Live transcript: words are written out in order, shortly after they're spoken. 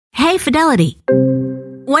Hey, Fidelity.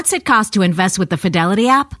 What's it cost to invest with the Fidelity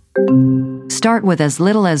app? Start with as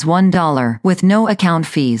little as $1 with no account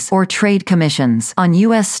fees or trade commissions on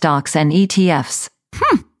U.S. stocks and ETFs.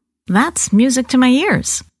 That's music to my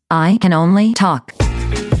ears. I can only talk.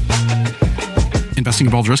 Investing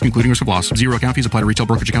involves risk, including risk of loss. Zero account fees apply to retail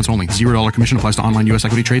brokerage accounts only. $0 commission applies to online U.S.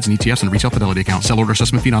 equity trades and ETFs and retail Fidelity accounts. Sell order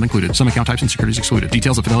assessment fee not included. Some account types and securities excluded.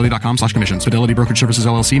 Details at fidelity.com/commissions. Fidelity Brokerage Services,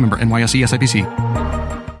 LLC, member NYSE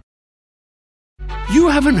SIPC. You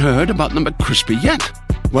haven't heard about the McCrispy yet?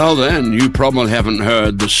 Well, then, you probably haven't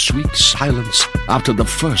heard the sweet silence after the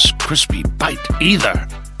first crispy bite either.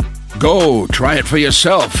 Go try it for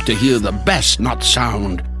yourself to hear the best nut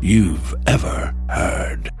sound you've ever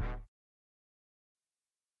heard.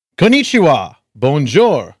 Konnichiwa,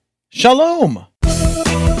 bonjour, shalom.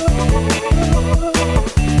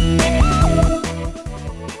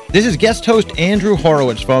 This is guest host Andrew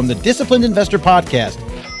Horowitz from the Disciplined Investor Podcast.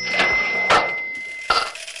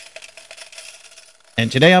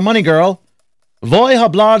 And today on Money Girl, voy a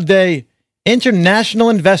hablar de international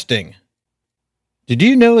investing. Did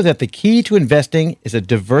you know that the key to investing is a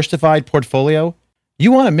diversified portfolio?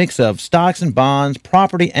 You want a mix of stocks and bonds,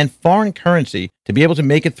 property, and foreign currency to be able to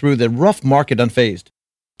make it through the rough market unfazed.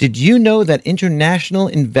 Did you know that international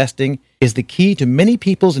investing is the key to many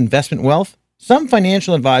people's investment wealth? Some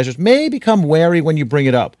financial advisors may become wary when you bring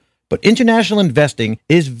it up, but international investing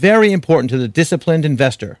is very important to the disciplined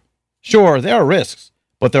investor. Sure, there are risks,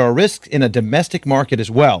 but there are risks in a domestic market as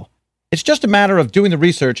well. It's just a matter of doing the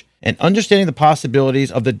research and understanding the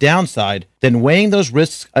possibilities of the downside, then weighing those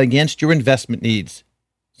risks against your investment needs.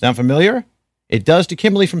 Sound familiar? It does to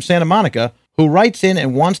Kimberly from Santa Monica, who writes in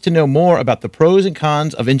and wants to know more about the pros and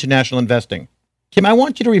cons of international investing. Kim, I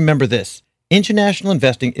want you to remember this. International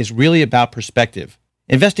investing is really about perspective.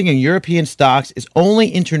 Investing in European stocks is only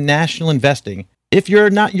international investing if you're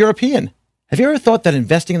not European. Have you ever thought that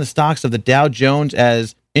investing in the stocks of the Dow Jones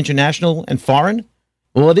as international and foreign?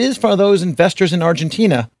 Well, it is for those investors in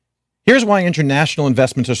Argentina. Here's why international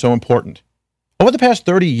investments are so important. Over the past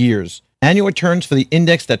 30 years, annual returns for the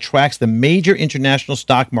index that tracks the major international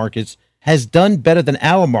stock markets has done better than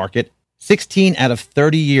our market 16 out of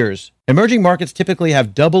 30 years. Emerging markets typically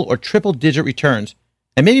have double or triple digit returns.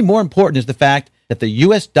 And maybe more important is the fact that the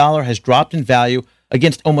US dollar has dropped in value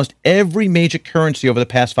against almost every major currency over the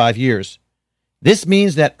past 5 years. This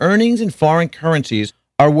means that earnings in foreign currencies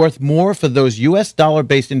are worth more for those US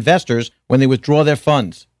dollar-based investors when they withdraw their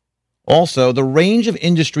funds. Also, the range of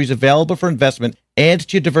industries available for investment adds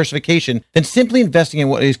to your diversification than simply investing in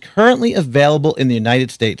what is currently available in the United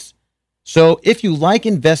States. So, if you like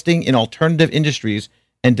investing in alternative industries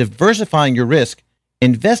and diversifying your risk,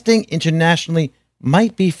 investing internationally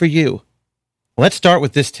might be for you. Let's start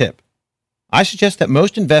with this tip. I suggest that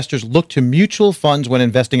most investors look to mutual funds when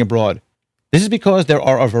investing abroad. This is because there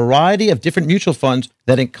are a variety of different mutual funds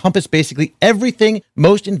that encompass basically everything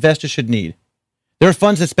most investors should need. There are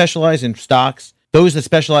funds that specialize in stocks, those that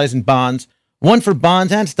specialize in bonds, one for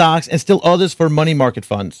bonds and stocks, and still others for money market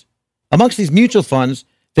funds. Amongst these mutual funds,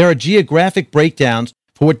 there are geographic breakdowns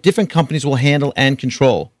for what different companies will handle and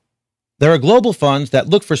control. There are global funds that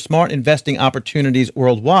look for smart investing opportunities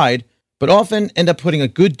worldwide, but often end up putting a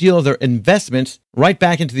good deal of their investments right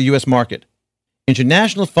back into the U.S. market.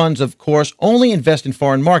 International funds, of course, only invest in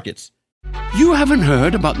foreign markets. You haven't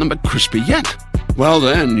heard about the McCrispy yet? Well,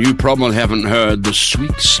 then, you probably haven't heard the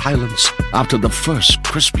sweet silence after the first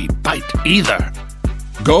crispy bite either.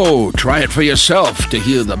 Go try it for yourself to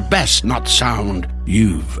hear the best nut sound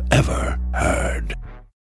you've ever heard.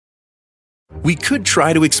 We could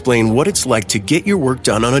try to explain what it's like to get your work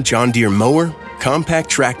done on a John Deere mower, compact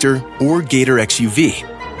tractor, or Gator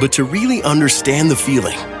XUV. But to really understand the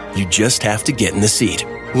feeling, you just have to get in the seat.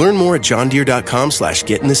 Learn more at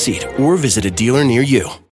johndeere.com/get-in-the-seat or visit a dealer near you.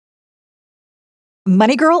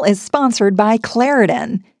 Money Girl is sponsored by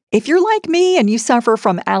Claritin. If you're like me and you suffer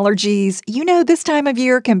from allergies, you know this time of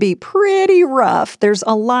year can be pretty rough. There's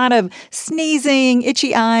a lot of sneezing,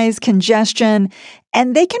 itchy eyes, congestion,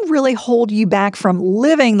 and they can really hold you back from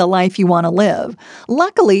living the life you want to live.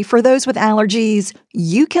 Luckily, for those with allergies,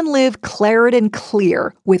 you can live Claritin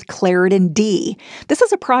Clear with Claritin D. This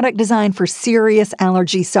is a product designed for serious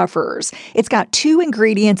allergy sufferers. It's got 2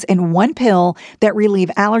 ingredients in one pill that relieve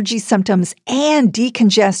allergy symptoms and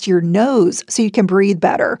decongest your nose so you can breathe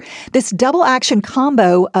better. This double action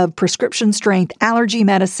combo of prescription strength allergy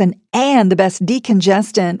medicine and the best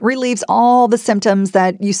decongestant relieves all the symptoms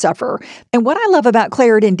that you suffer. And what I love about about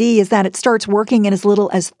Claritin D is that it starts working in as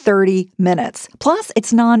little as 30 minutes. Plus,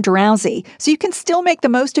 it's non-drowsy, so you can still make the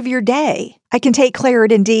most of your day. I can take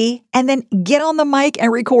Claritin D and then get on the mic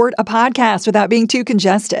and record a podcast without being too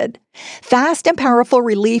congested. Fast and powerful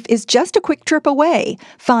relief is just a quick trip away.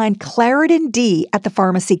 Find Claritin D at the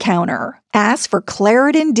pharmacy counter. Ask for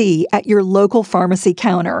Claritin D at your local pharmacy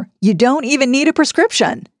counter. You don't even need a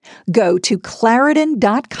prescription. Go to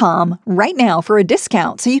Claritin.com right now for a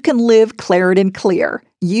discount so you can live Claritin Clear.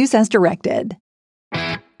 Use as directed.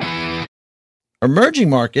 Emerging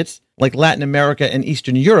markets, like Latin America and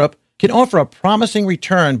Eastern Europe, can offer a promising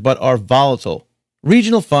return but are volatile.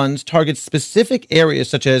 Regional funds target specific areas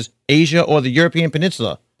such as Asia or the European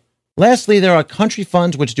Peninsula. Lastly, there are country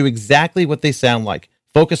funds which do exactly what they sound like,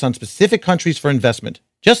 focus on specific countries for investment.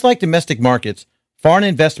 Just like domestic markets, foreign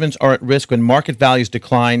investments are at risk when market values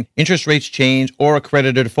decline, interest rates change, or a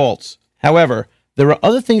creditor defaults. However, there are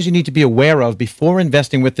other things you need to be aware of before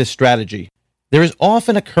investing with this strategy. There is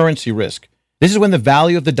often a currency risk. This is when the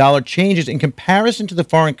value of the dollar changes in comparison to the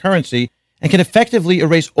foreign currency and can effectively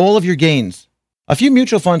erase all of your gains. A few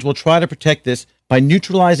mutual funds will try to protect this by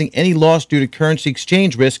neutralizing any loss due to currency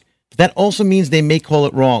exchange risk, but that also means they may call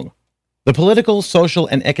it wrong. The political, social,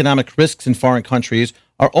 and economic risks in foreign countries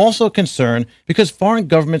are also a concern because foreign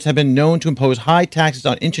governments have been known to impose high taxes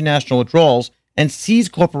on international withdrawals and seize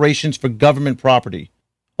corporations for government property.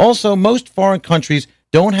 Also, most foreign countries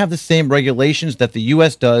don't have the same regulations that the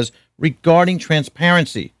U.S. does regarding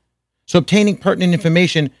transparency, so obtaining pertinent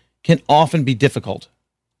information can often be difficult.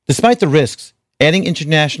 Despite the risks, adding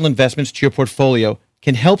international investments to your portfolio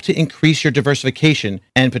can help to increase your diversification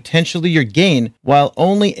and potentially your gain while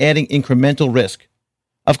only adding incremental risk.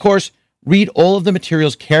 Of course, read all of the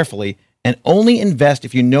materials carefully and only invest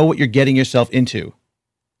if you know what you're getting yourself into.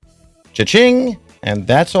 Cha-ching! And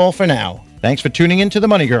that's all for now. Thanks for tuning in to The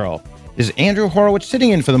Money Girl. This is Andrew Horowitz sitting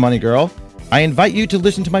in for The Money Girl. I invite you to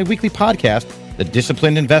listen to my weekly podcast, The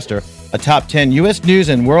Disciplined Investor, a top 10 U.S. News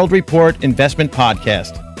and World Report investment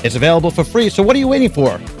podcast. It's available for free, so what are you waiting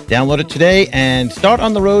for? Download it today and start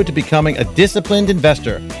on the road to becoming a disciplined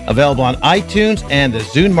investor. Available on iTunes and the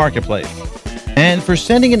Zune Marketplace. And for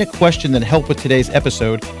sending in a question that helped with today's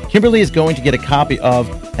episode, Kimberly is going to get a copy of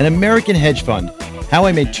An American Hedge Fund, How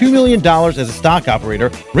I Made $2 Million as a Stock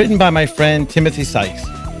Operator, written by my friend Timothy Sykes.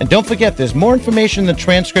 And don't forget, there's more information in the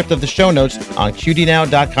transcript of the show notes on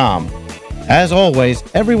qdnow.com. As always,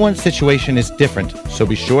 everyone's situation is different, so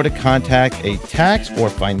be sure to contact a tax or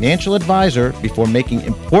financial advisor before making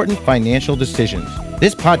important financial decisions.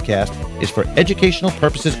 This podcast is for educational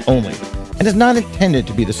purposes only and is not intended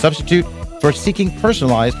to be the substitute for seeking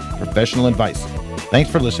personalized professional advice. Thanks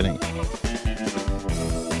for listening.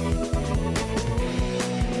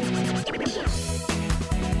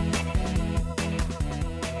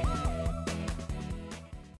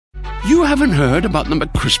 You haven't heard about the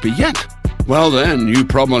McCrispy yet? Well, then, you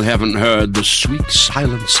probably haven't heard the sweet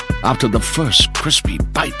silence after the first crispy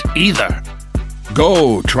bite either.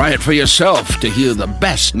 Go try it for yourself to hear the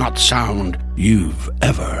best nut sound you've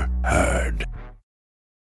ever heard.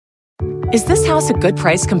 Is this house a good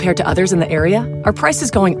price compared to others in the area? Are prices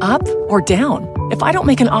going up or down? If I don't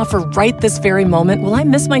make an offer right this very moment, will I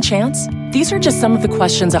miss my chance? These are just some of the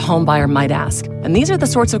questions a home buyer might ask. And these are the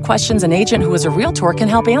sorts of questions an agent who is a Realtor can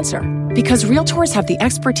help answer. Because Realtors have the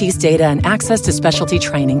expertise, data, and access to specialty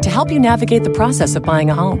training to help you navigate the process of buying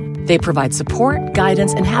a home. They provide support,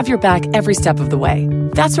 guidance, and have your back every step of the way.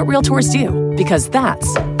 That's what Realtors do, because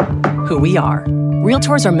that's who we are.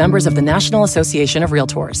 Realtors are members of the National Association of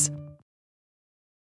Realtors.